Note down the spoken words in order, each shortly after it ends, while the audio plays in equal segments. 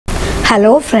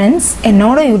Hello friends,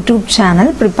 என்னோட YouTube channel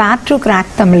preparetocrack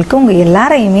தமிழுக்கு உங்க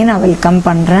எல்லாரையுமே நான் வெல்கம்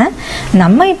பண்றேன்.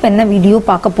 நம்ம இப்போ என்ன வீடியோ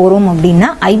பார்க்க போறோம் அப்படினா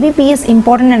IBPS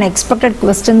important and expected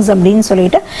questions அப்படினு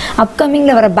சொல்லிட்டு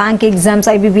upcomingல வர bank exams,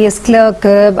 IBPS clerk,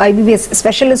 IBPS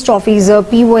specialist officer,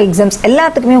 PO exams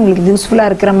எல்லாத்துக்குமே உங்களுக்கு யூஸ்ஃபுல்லா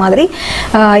இருக்கிற மாதிரி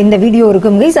இந்த வீடியோ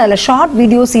இருக்கும் guys. அதுல ஷார்ட்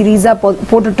வீடியோ சீரிஸா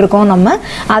போட்டுட்டு இருக்கோம் நம்ம.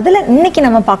 அதுல இன்னைக்கு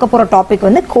நம்ம பார்க்க போற டாபிக்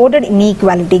வந்து coded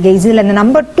inequality guys. இதுல இந்த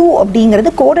நம்பர் 2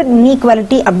 அப்படிங்கிறது coded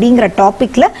inequality அப்படிங்கற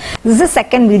டாபிக்ல this is the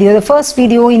second video. The first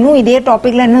video இன்னும் இதே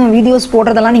டாபிக்ல இன்னும் வீடியோஸ்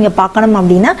போடுறதெல்லாம் நீங்க பார்க்கணும்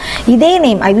அப்படினா இதே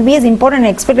name IBPS important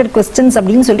and expected questions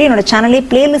அப்படினு சொல்லி என்னோட சேனல்லே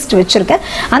பிளேலிஸ்ட் வச்சிருக்கேன்.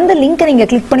 அந்த லிங்கை நீங்க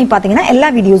கிளிக் பண்ணி பாத்தீங்கன்னா எல்லா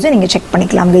வீடியோஸும் நீங்க செக்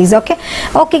பண்ணிக்கலாம் guys.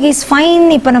 Okay guys, fine.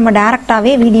 இப்போ நம்ம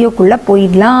டைரக்டாவே வீடியோக்குள்ள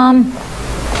போயிடலாம்.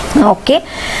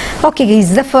 Okay guys,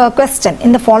 the question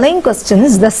in the following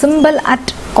questions the symbol at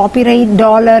copyright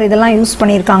dollar இதெல்லாம் யூஸ்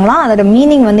பண்ணிருக்காங்களா, அதோட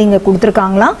மீனிங் வந்து இங்க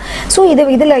கொடுத்திருக்காங்களா. சோ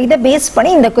இத பேஸ்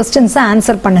பண்ணி இந்த क्वेश्चंस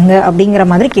ஆன்சர் பண்ணுங்க அப்படிங்கற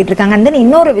மாதிரி கேட்டிருக்காங்க. and then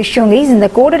இன்னொரு விஷயம் guys, இந்த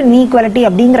coded inequality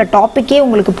அப்படிங்கற டாபிக்கே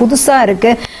உங்களுக்கு புதுசா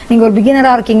இருக்கு, நீங்க ஒரு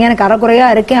பிகினரா இருக்கீங்க, எனக்கு அறகுறையா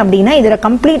இருக்கு அப்படினா இதோட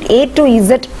கம்ப்ளீட் A to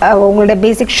Z உங்களோட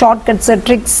பேசிக் ஷார்ட்கட்ஸ்,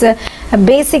 ட்ரிக்ஸ்,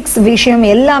 பேசிக்ஸ் விஷயம்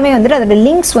எல்லாமே வந்து அதோட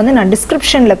லிங்க்ஸ் வந்து நான்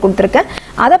டிஸ்கிரிப்ஷன்ல கொடுத்திருக்கேன்.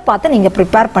 அதை பார்த்து நீங்க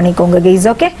ப்ரிப்பேர் பண்ணிக்கோங்க guys.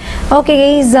 Okay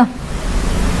guys,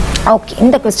 ஓகே,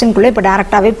 இந்த क्वेश्चन குள்ள இப்ப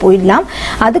டைரக்டாவே போயிடலாம்.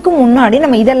 அதுக்கு முன்னாடி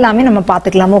நம்ம இதெல்லாம் நம்ம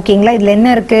பாத்துக்கலாம். ஓகேங்களா, இதுல என்ன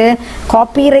இருக்கு?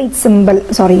 Copyright symbol.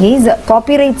 Sorry guys,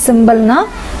 copyright சிம்பல்னா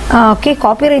okay,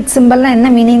 copyright சிம்பல்னா என்ன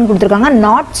மீனிங் கொடுத்திருக்காங்க?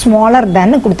 not smaller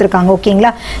than கொடுத்திருக்காங்க.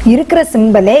 ஓகேங்களா, இருக்கிற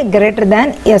சிம்பலே greater than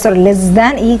less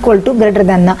than equal to greater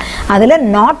than தான். அதுல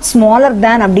not smaller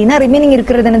than அப்படினா ரிமைனிங்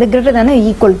இருக்கிறது என்னது? greater than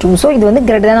equal to. So இது வந்து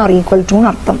greater than or equal to னு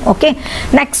அர்த்தம். ஓகே,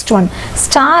 நெக்ஸ்ட் ஒன்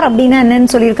ஸ்டார் அப்படினா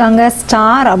என்னன்னு சொல்லிருக்காங்க?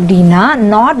 ஸ்டார் அப்படினா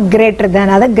not greater than,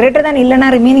 அத greater than இல்லனா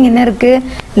ரிமைனிங் என்ன இருக்கு?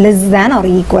 less than or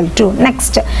equal to.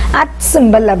 next at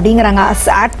symbol அப்படிங்கறாங்க.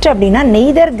 at அப்படினா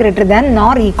neither greater than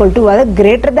nor equal to, அத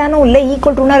greater than உள்ள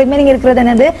equal to னா ரிமைனிங் இருக்கிறது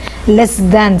என்னது? less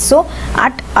than. so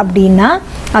at அப்படினா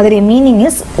அதோட meaning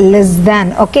is less than.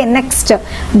 Okay, next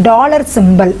dollar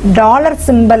symbol. Dollar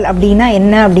symbol அப்படினா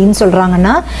என்ன அப்படினு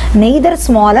சொல்றாங்கன்னா neither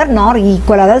smaller nor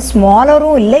equal, அதாவது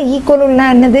ஸ்மாலரும் இல்ல ஈக்குவலும் இல்ல,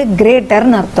 என்னது? greater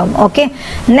னு அர்த்தம். ஓகே,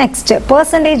 நெக்ஸ்ட்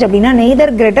percentage அப்படினா neither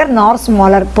greater nor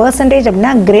smaller. percentage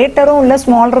அப்படினா greaterரும் இல்ல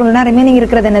ஸ்மாலரும் இல்ல, ரிமைனிங்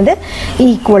இருக்கிறது என்னது?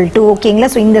 equal to. ஓகேங்களா,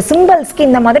 சோ இந்த சிம்பல்ஸ்க்கு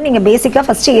இந்த மாதிரி நீங்க பேசிக்கா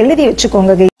ஃபர்ஸ்ட் எழுதி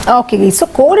வெச்சுக்கோங்க. ஓகே guys, so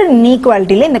coded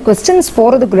inequalityல இந்த क्वेश्चंस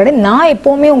போறதுக்கு முன்னாடி நான்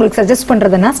எப்பவுமே உங்களுக்கு சஜஸ்ட்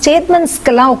பண்றதுன்னா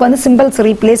ஸ்டேட்மெண்ட்ஸ்க்கெல்லாம் உட்கார்ந்து சிம்பல்ஸ்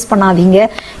ரீப்ளேஸ் பண்ணாதீங்க.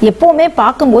 எப்பவுமே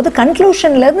பார்க்கும்போது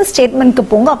கன்க்ளூஷன்ல இருந்து ஸ்டேட்மென்ட்க்கு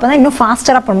போங்க, அப்பதான் இன்னும்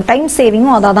ஃபாஸ்டரா பண்ணும், டைம்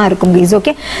சேவிங்கும் அத தான் இருக்கும் guys.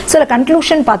 Okay, so the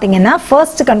conclusion பாத்தீங்கன்னா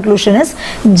first conclusion is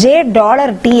J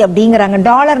 $T அப்படிங்கறாங்க.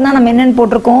 டாலர்னா நம்ம என்னன்னு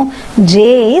போட்டுருக்கோம்? J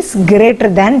is greater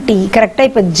than T. கரெக்ட்டா?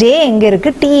 இப்ப J எங்க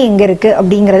இருக்கு, T எங்க இருக்கு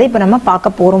அப்படிங்கறதை இப்ப நம்ம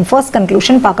பார்க்க போறோம். ஃபர்ஸ்ட்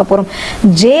கன்க்ளூஷன் பார்க்க போறோம்.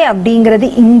 J அப்படிங்கிறது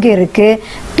இங்க இருக்கு,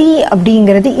 T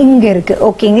அப்படிங்கிறது இங்க இருக்கு.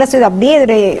 ஓகேங்களா, சோ இது அப்படியே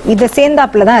இத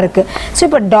சேர்ந்தாப்ல தான் இருக்கு. சோ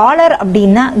இப்போ டாலர் அப்படினா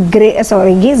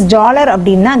டாலர்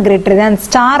அப்படினா greater than,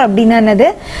 ஸ்டார் அப்படினா என்னது?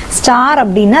 ஸ்டார்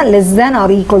அப்படினா less than or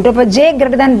equal to. இப்போ J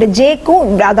greater than, J க்கும்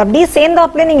அது அப்படியே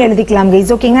சேர்ந்தாப்ல நீங்க எழுதிக்கலாம் guys.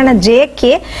 ஓகேங்களா, J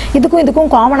K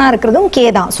இதுக்கும் காமனா இருக்குறதும்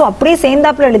K தான். சோ அப்படியே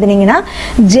சேர்ந்தாப்ல எழுதினீங்கன்னா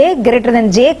J greater than,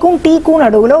 J க்கும் T க்கும்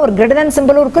நடுவுல ஒரு greater than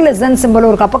சிம்பலும் இருக்கு, less than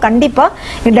சிம்பலும் இருக்கு. அப்ப கண்டிப்பா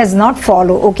it does not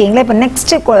follow. ஓகேங்களா, இப்போ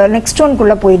நெக்ஸ்ட் ஒன்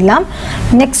குள்ள போயிடலாம்.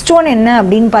 நெக்ஸ்ட் ஒன் என்ன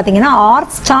அப்படினு பாத்தீங்கன்னா R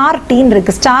star T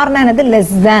இருக்கு. ஸ்டார்னா என்னது?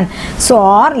 less than. so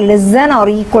R less than or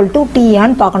equal to T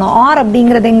ஆன்னு பார்க்கணும். R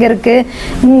அப்படிங்கிறது எங்க இருக்கு?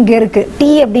 இங்க இருக்கு. T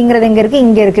அப்படிங்கிறது எங்க இருக்கு?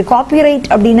 இங்க இருக்கு. காப்பிரைட்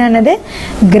அப்படினா என்னது?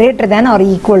 greater than or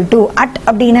equal to. at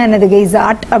அப்படினா என்னது guys?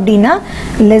 at அப்படினா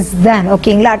less than.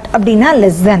 ஓகேங்களா, at அப்படினா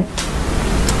less than.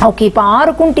 ஓகே, இப்போ R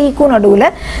க்கும் T க்கும் நடுவுல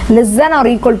less than or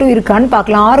equal to இருக்கான்னு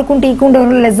பார்க்கலாம். R க்கும் T க்கும்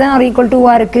நடுவுல less than or equal to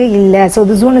இருக்கு இல்ல. so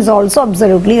this one is also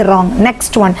absolutely wrong.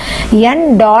 next one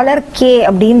 $K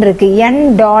அப்படினு இருக்கு.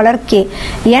 $K.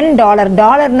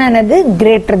 டாலர்னா என்னது?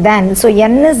 greater than. so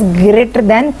n is greater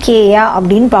than K யா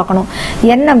அப்படினு பார்க்கணும்.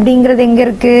 n அப்படிங்கிறது எங்க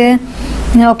இருக்கு?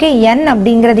 ஓகே, n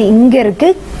அப்படிங்கிறது இங்க இருக்கு,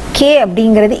 K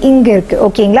அப்படிங்கிறது இங்க இருக்கு.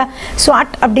 ஓகேங்களா, சோ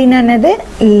at அப்படினா என்னது?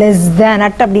 less than.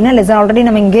 at அப்படினா less than ஆல்ரெடி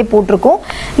நம்ம இங்கே போட்டுருக்கோம்.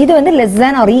 இது வந்து less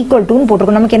than or equal to னு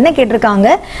போட்டுருக்கோம். நமக்கு என்ன கேட்டிருக்காங்க?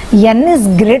 n is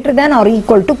greater than or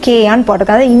equal to K ஆன்னு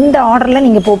போட்டுருக்காங்க. இந்த ஆர்டர்ல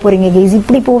நீங்க போறீங்க guys.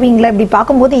 இப்படி போவீங்களா? இப்படி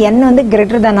பார்க்கும்போது n வந்து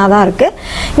greater than தான் இருக்கு,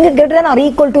 இங்க greater than or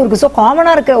equal to இருக்கு. சோ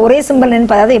காமனா இருக்க ஒரே சிம்பல் என்ன?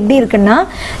 அதாவது எப்படி இருக்குன்னா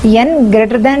n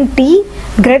greater than T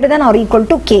greater than or equal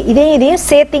to K. இதையும்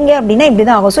சேர்த்தீங்க அப்படினா இப்படி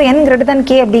தான் ஆகும். So n greater than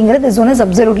K அப்படிங்கிறது this one is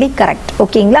absolutely correct.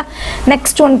 ஓகேங்களா,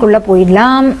 நெக்ஸ்ட் ஒன் குள்ள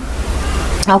போயிடலாம்.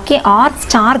 ஓகே, R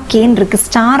star K இருக்கு.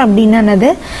 ஸ்டார் அப்படினா என்னது?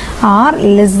 R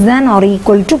less than or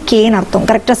equal to K ன்னு அர்த்தம்.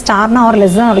 கரெக்ட்டா? ஸ்டார்னா R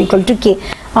less than or equal to K.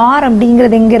 R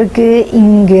அப்படிங்கிறது எங்க இருக்கு?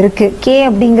 இங்க இருக்கு. K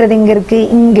அப்படிங்கிறது எங்க இருக்கு?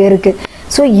 இங்க இருக்கு.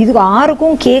 ஸோ இது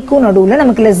ஆருக்கும் கேக்கும் நடுவில்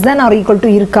நமக்கு less than or equal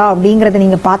to இருக்கா அப்படிங்கிறத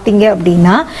நீங்கள் பார்த்தீங்க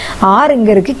அப்படின்னா ஆர்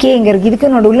இங்கே இருக்குது, கே இங்கே இருக்குது,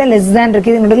 இதுக்கு நடுவில் லெஸ் தேன்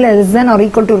இருக்குது, இது நடுவில் less than or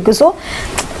equal to இருக்குது. ஸோ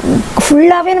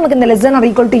ஃபுல்லாகவே நமக்கு இந்த less than or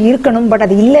equal to இருக்கணும், பட்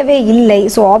அது இல்லவே இல்லை.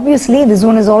 So obviously this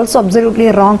one is also absolutely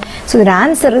wrong. So இதோட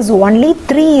answer is only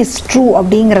 3 is true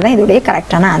அப்படிங்கிறதான் இதோடைய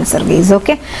கரெக்டான answer guys.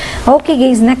 Okay okay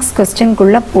guys, next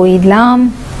கொஸ்டின்குள்ளே போயிடலாம்.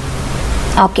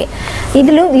 ஓகே,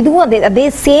 இதுவும் அதே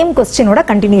சேம் கொஸ்டினோட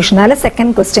கண்டினியூஷன், அதில்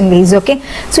second question guys. Okay,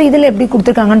 so இதில் எப்படி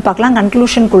கொடுத்துருக்காங்கன்னு பார்க்கலாம்.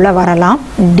 கன்க்ளூஷனுக்குள்ளே வரலாம்.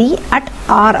 டி அட்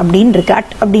ஆர் அப்படின்னு இருக்கு.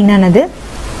 அட் அப்படின்னா என்னது?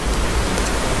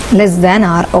 Less than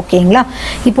or. ஓகேங்களா,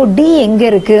 இப்போ டி எங்கே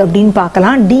இருக்குது அப்படின்னு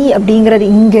பார்க்கலாம். டி அப்படிங்கிறது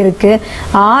இங்கே இருக்குது,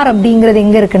 ஆர் அப்படிங்கிறது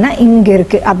எங்கே இருக்குன்னா இங்கே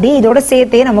இருக்குது. அப்படியே இதோட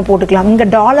சேர்த்தே நம்ம போட்டுக்கலாம். இங்கே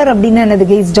டாலர் அப்படின்னா என்னது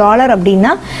கைஸ்? டாலர்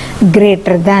அப்படின்னா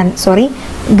greater than,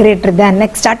 greater than.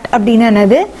 Next at அப்படின்னா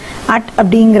என்னது? அட்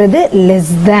அப்படிங்கிறது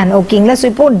லெஸ் தேன். ஓகேங்களா, ஸோ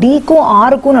இப்போ டிக்கும்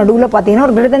ஆருக்கும் நடுவில் பார்த்தீங்கன்னா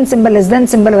ஒரு greater than simple, less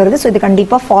than simple வருது. ஸோ இது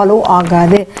கண்டிப்பாக ஃபாலோ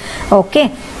ஆகாது. Okay,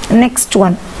 next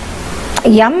one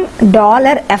M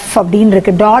dollar F அப்படின்னு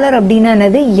இருக்கு. டாலர் அப்படின்னா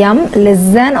என்னது? M less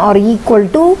than or equal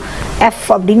to F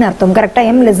அப்படின்னு அர்த்தம். கரெக்டாக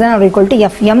M less than or equal to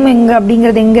F. M எங்கே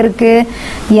அப்படிங்கிறது எங்கே இருக்கு?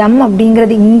 எம்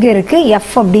அப்படிங்கிறது இங்கே இருக்கு,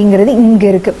 எஃப் அப்படிங்கிறது இங்கே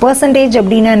இருக்கு. பெர்சன்டேஜ்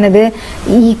அப்படின்னா என்னது?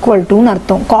 ஈக்குவல் டுன்னு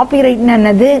அர்த்தம். காப்பிரைட்னா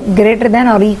என்னது? கிரேட்டர் தேன்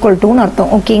ஆர் ஈக்குவல் டுன்னு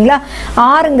அர்த்தம். ஓகேங்களா,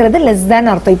 ஆருங்கிறது லெஸ்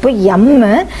தேன் அர்த்தம். இப்போ M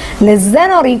less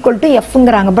than or equal to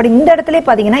எஃப்ங்கிறாங்க. But இந்த இடத்துல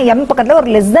பார்த்தீங்கன்னா எம் பக்கத்தில்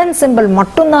ஒரு லெஸ் தேன் சிம்பிள்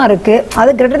மட்டும்தான் இருக்கு,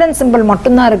 அது கிரேட்டர் தேன் சிம்பிள்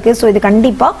மட்டும்தான் இருக்கு. ஸோ இது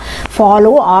கண்டிப்பா ஃபாலோ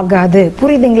ஆகாது.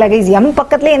 புரியுதுங்களா கைஸ்? எம்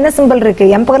பக்கத்துல என்ன சிம்பிள் இருக்கு?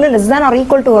 எம் பக்கத்துல less than or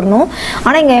equal to வரணும்,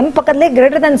 ஆனா இங்க எம் பக்கத்துல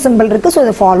கிரேட்டர் தேன் சிம்பிள் இருக்கு. ஸோ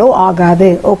இது ஃபாலோ ஆகாது.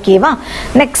 ஓகேவா,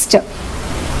 நெக்ஸ்ட்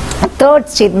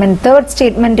தேர்ட்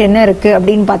ஸ்டேட்மெண்ட் என்ன இருக்கு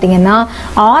அப்படின்னு பாத்தீங்கன்னா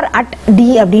ஆர் அட் டி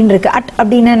அப்படின்னு இருக்கு. அட்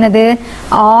அப்படின்னா என்னது?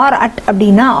 ஆர் அட்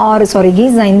அப்படின்னா ஆர், சாரி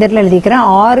கைஸ் நான் இந்த இடத்துல எழுதிக்கிறேன்,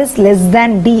 R is less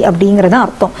than t அப்படிங்கறது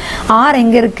அர்த்தம். ஆர்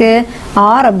எங்க இருக்கு?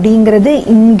 ஆர் அப்படிங்கிறது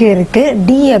இங்க இருக்கு,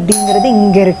 டி அப்படிங்கிறது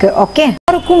இங்க இருக்கு. ஓகே,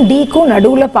 ஆருக்கும் டிக்கும்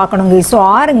நடுவுல பார்க்கணும் கைஸ். ஸோ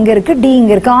ஆர் இங்க இருக்கு, டி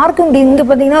இங்க இருக்கு. ஆருக்கும் டி இங்க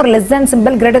பாத்தீங்கன்னா ஒரு less than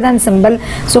simple, greater than simple.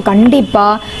 So கண்டிப்பா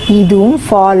இதுவும்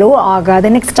ஃபாலோ ஆகாது.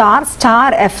 Next R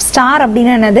star F. Star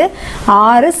அப்படின்னா என்னது?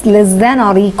 R is less than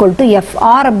or equal to f.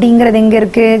 r அப்படிங்கிறது எங்க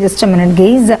இருக்கு? just a minute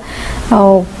guys.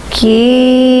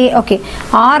 Okay,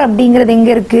 r அப்படிங்கிறது எங்க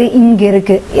இருக்கு? இங்க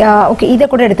இருக்கு. ஓகே, இத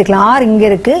கூட எடுத்துக்கலாம். r இங்க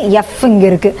இருக்கு, f இங்க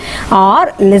இருக்கு. r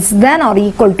less than or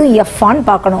equal to f ஆன்னு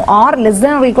பார்க்கணும். r less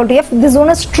than or equal to f, this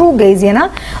one is true guys. ஏனா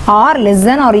r less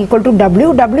than or equal to w,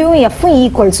 w f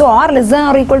equal. so r less than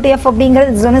or equal to f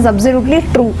அப்படிங்கிறது this one is absolutely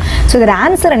true. so இதோட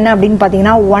answer என்ன அப்படின்னு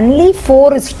பாத்தீங்கன்னா only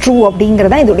 4 is true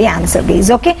அப்படிங்கறத இதோட answer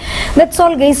guys. okay, that's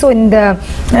all guys. so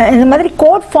இந்த மாதிரி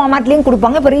code ஃபார்மட்லயும்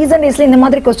கொடுப்பாங்க. இப்ப ரீசன்ட் டேஸ்ல இந்த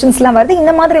மாதிரி क्वेश्चंसலாம் வருது.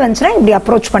 இந்த மாதிரி வந்துச்சுனா இப்படி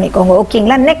அப்ரோச் பண்ணிக்கோங்க.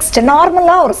 ஓகேங்களா, நெக்ஸ்ட்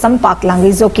நார்மலா ஒரு சம் பார்க்கலாம்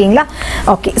guys. ஓகேங்களா,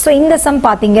 ஓகே, சோ இந்த சம்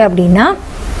பாத்தீங்க அப்படின்னா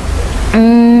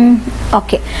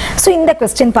ஓகே, சோ இந்த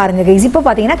क्वेश्चन பாருங்க guys. இப்போ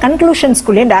பாத்தீங்கன்னா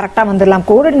கன்க்ளூஷன்ஸ்க்குள்ளே டைரக்டா வந்துடலாம்.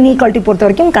 கோடட் இன்இக்வாலிட்டி பொறுத்த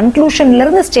வரைக்கும் கன்க்ளூஷன்ல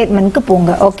இருந்து ஸ்டேட்மென்ட்க்கு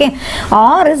போங்க. Okay,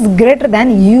 r is greater than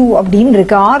u அப்படினு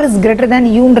இருக்கு. r is greater than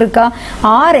u ன்னு இருக்கா?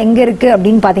 r எங்க இருக்கு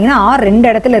அப்படினு பாத்தீங்கன்னா r ரெண்டு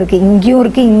இடத்துல இருக்கு. இங்கேயும்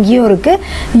இருக்கு, இங்கேயும் இருக்கு.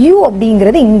 u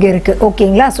அப்படிங்கிறது இங்க இருக்கு.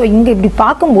 ஓகேங்களா, சோ இங்க இப்படி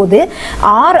பாக்கும்போது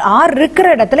r இருக்கிற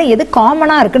இடத்துல எது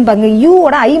காமனா இருக்குன்னு பாருங்க. u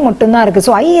ஓட i மட்டும் தான் இருக்கு.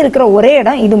 சோ i இருக்கிற ஒரே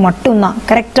இடம் இது மட்டும் தான்.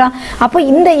 கரெக்ட்டா? அப்ப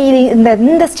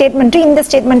இந்த ஸ்டேட்மென்ட் இந்த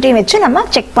ஸ்டேட்மென்ட்டையும் வெச்சு நம்ம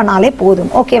செக் பண்ணாலே போதும்.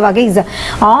 ஓகேவா guys?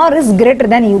 r is greater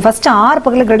than u. First r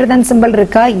பக்கத்துல greater than symbol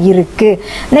இருக்கா? இருக்கு.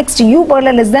 நெக்ஸ்ட் u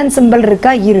பக்கத்துல less than symbol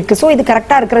இருக்கா? இருக்கு. சோ இது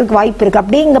கரெக்ட்டா இருக்கிறதுக்கு வாய்ப்பு இருக்கு.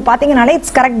 அப்படியே இங்க பாத்தீங்கனாலே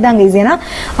இட்ஸ் கரெக்ட் தான் गाइस. ஏனா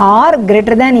r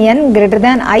greater than n greater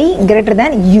than i greater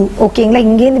than u. ஓகேங்களா,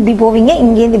 இங்க இருந்து இப்படி போவீங்க,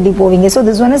 இங்க இருந்து இப்படி போவீங்க. So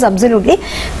this one is absolutely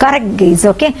correct guys.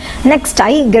 okay, next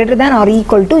i greater than or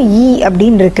equal to e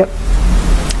அப்படினு இருக்கு.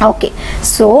 Okay,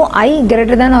 so i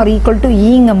greater than or equal to e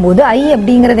ங்கும்போது i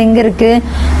அப்படிங்கிறது எங்க இருக்கு?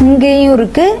 இங்கேயும்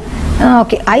இருக்கு.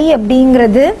 ஓகே, i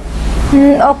அப்படிங்கிறது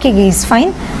ஓகே गाइस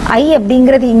ஃபைன். i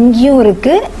அப்படிங்கிறது இங்கேயும்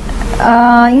இருக்கு,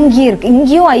 இங்கே இருக்கு,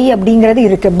 இங்கேயும் i அப்படிங்கிறது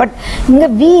இருக்கு. பட் இங்க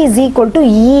v is equal to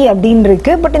e அப்படின்னு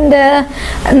இருக்கு. பட் இந்த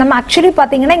நம்ம ஆக்சுவலி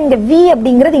பாத்தீங்கன்னா இங்க v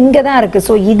அப்படிங்கிறது இங்க தான் இருக்கு.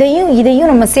 சோ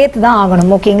இதையும் நம்ம சேர்த்து தான்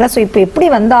ஆகணும். ஓகேங்களா, சோ இப்போ எப்படி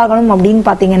வந்தாகணும் அப்படின்னு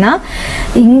பாத்தீங்கன்னா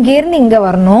இங்க இருந்து இங்க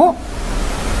வரணும்,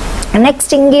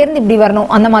 நெக்ஸ்ட் இங்க இருந்து இப்படி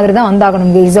வரணும், அந்த மாதிரி தான்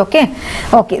வந்தாகணும் guys. ஓகே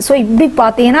ஓகே, சோ இப்படி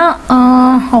பாத்தீங்கன்னா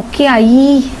ஓகே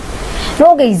நோ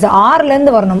கைஸ், ஆர்ல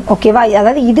இருந்து வரணும். ஓகேவா,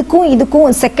 அதாவது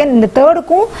இதுக்கும் செகண்ட் இந்த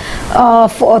தேர்டுக்கும்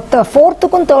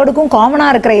ஃபோர்த்துக்கும் தேர்டுக்கும் காமனா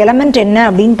இருக்கிற எலிமெண்ட் என்ன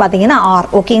அப்படின்னு பாத்தீங்கன்னா ஆர்.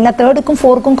 ஓகேங்களா, தேர்டுக்கும்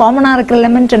ஃபோர்க்கும் காமனா இருக்கிற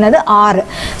எலிமெண்ட் என்னது? ஆர்.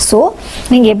 சோ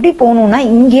நீங்க எப்படி போகணும்னா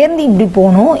இங்க இருந்து இப்படி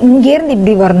போகணும், இங்க இருந்து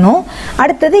இப்படி வரணும்,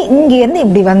 அடுத்தது இங்க இருந்து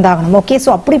இப்படி வந்தாகணும். ஓகே,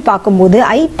 சோ அப்படி பார்க்கும்போது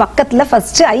i பக்கத்துல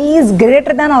first i is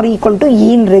greater than or equal to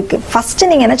e ன்னு இருக்கு. ஃபர்ஸ்ட்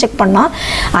நீங்க என்ன செக் பண்ணா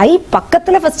i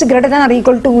பக்கத்துல first greater than or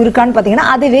equal to இருக்கான்னு பாத்தீங்கன்னா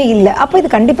அதுவே இல்ல. அப்ப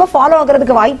இது கண்டிப்பா ஃபாலோ ஆகாது.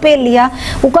 ஆகிறதுக்கு வாய்ப்பே இல்லையா?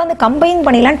 உட்காந்து கம்பைன்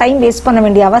பண்ணிலாம் டைம் வேஸ்ட் பண்ண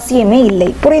வேண்டிய அவசியமே இல்லை.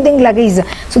 புரியுதுங்களா guys?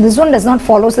 So this one does not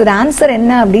follows. இது ஆன்சர்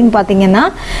என்ன அப்படின்னு பார்த்தீங்கன்னா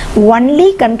ஒன்லி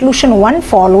கன்க்ளூஷன் 1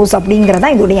 ஃபாலோஸ் அப்படிங்கிறதா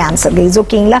இதோடைய ஆன்சர் கைஸ்.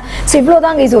 ஓகேங்களா? ஸோ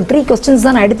இவ்வளோதான் கைஸ். ஒரு 3 கொஸ்டின்ஸ்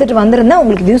தான் நான் எடுத்துட்டு வந்திருந்தேன்.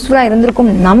 உங்களுக்கு யூஸ்ஃபுல்லாக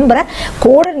இருந்திருக்கும் நம்புறேன்.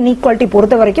 கோடட் இன்இக்வாலிட்டி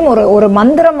பொறுத்த வரைக்கும் ஒரு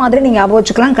மந்திரம் மாதிரி நீங்க ஞாபகம்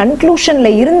வச்சுக்கலாம்.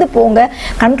 கன்க்ளூஷன்ல இருந்து போங்க.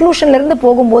 கன்க்ளூஷன்ல இருந்து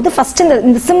போகும்போது ஃபர்ஸ்ட்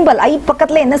இந்த சிம்பிள் ஐ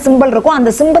பக்கத்துல என்ன சிம்பிள் இருக்கோ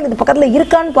அந்த சிம்பிள் இது பக்கத்துல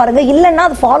இருக்கான்னு பாருங்க. இல்லைன்னா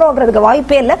அது ஃபாலோ ஆகுறதுக்கு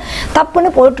வாய்ப்பே இல்லை. தப்புன்னு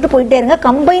போயிட்டே இருங்க.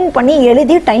 கம்பைன் பண்ணி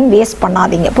எழுதி டைம் வேஸ்ட்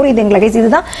பண்ணாதீங்க. புரியுதுங்களா கைஸ்?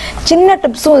 இதுதான் சின்ன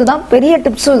டிப்ஸும் இதுதான், பெரிய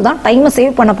டிப்ஸும் இதுதான், டைமை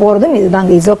சேவ் பண்ண போறதும் இதுதான்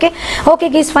guys. Okay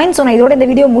guys, fine. So நான் இதோட இந்த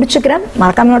வீடியோ முடிச்சுக்கிறேன்.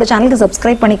 மறக்காம என்னோட சேனலுக்கு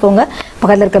சப்ஸ்கிரைப் பண்ணிக்கோங்க.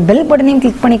 பக்கத்தில் இருக்க பெல் பட்டனையும்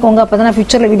கிளிக் பண்ணிக்கோங்க. அப்பதான் நான்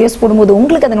ஃபியூச்சர்ல வீடியோஸ் போடும்போது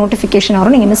உங்களுக்கு அந்த நோட்டிஃபிகேஷன்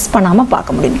வரும். நீங்க மிஸ் பண்ணாம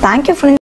பார்க்க முடியும். Thank you friends.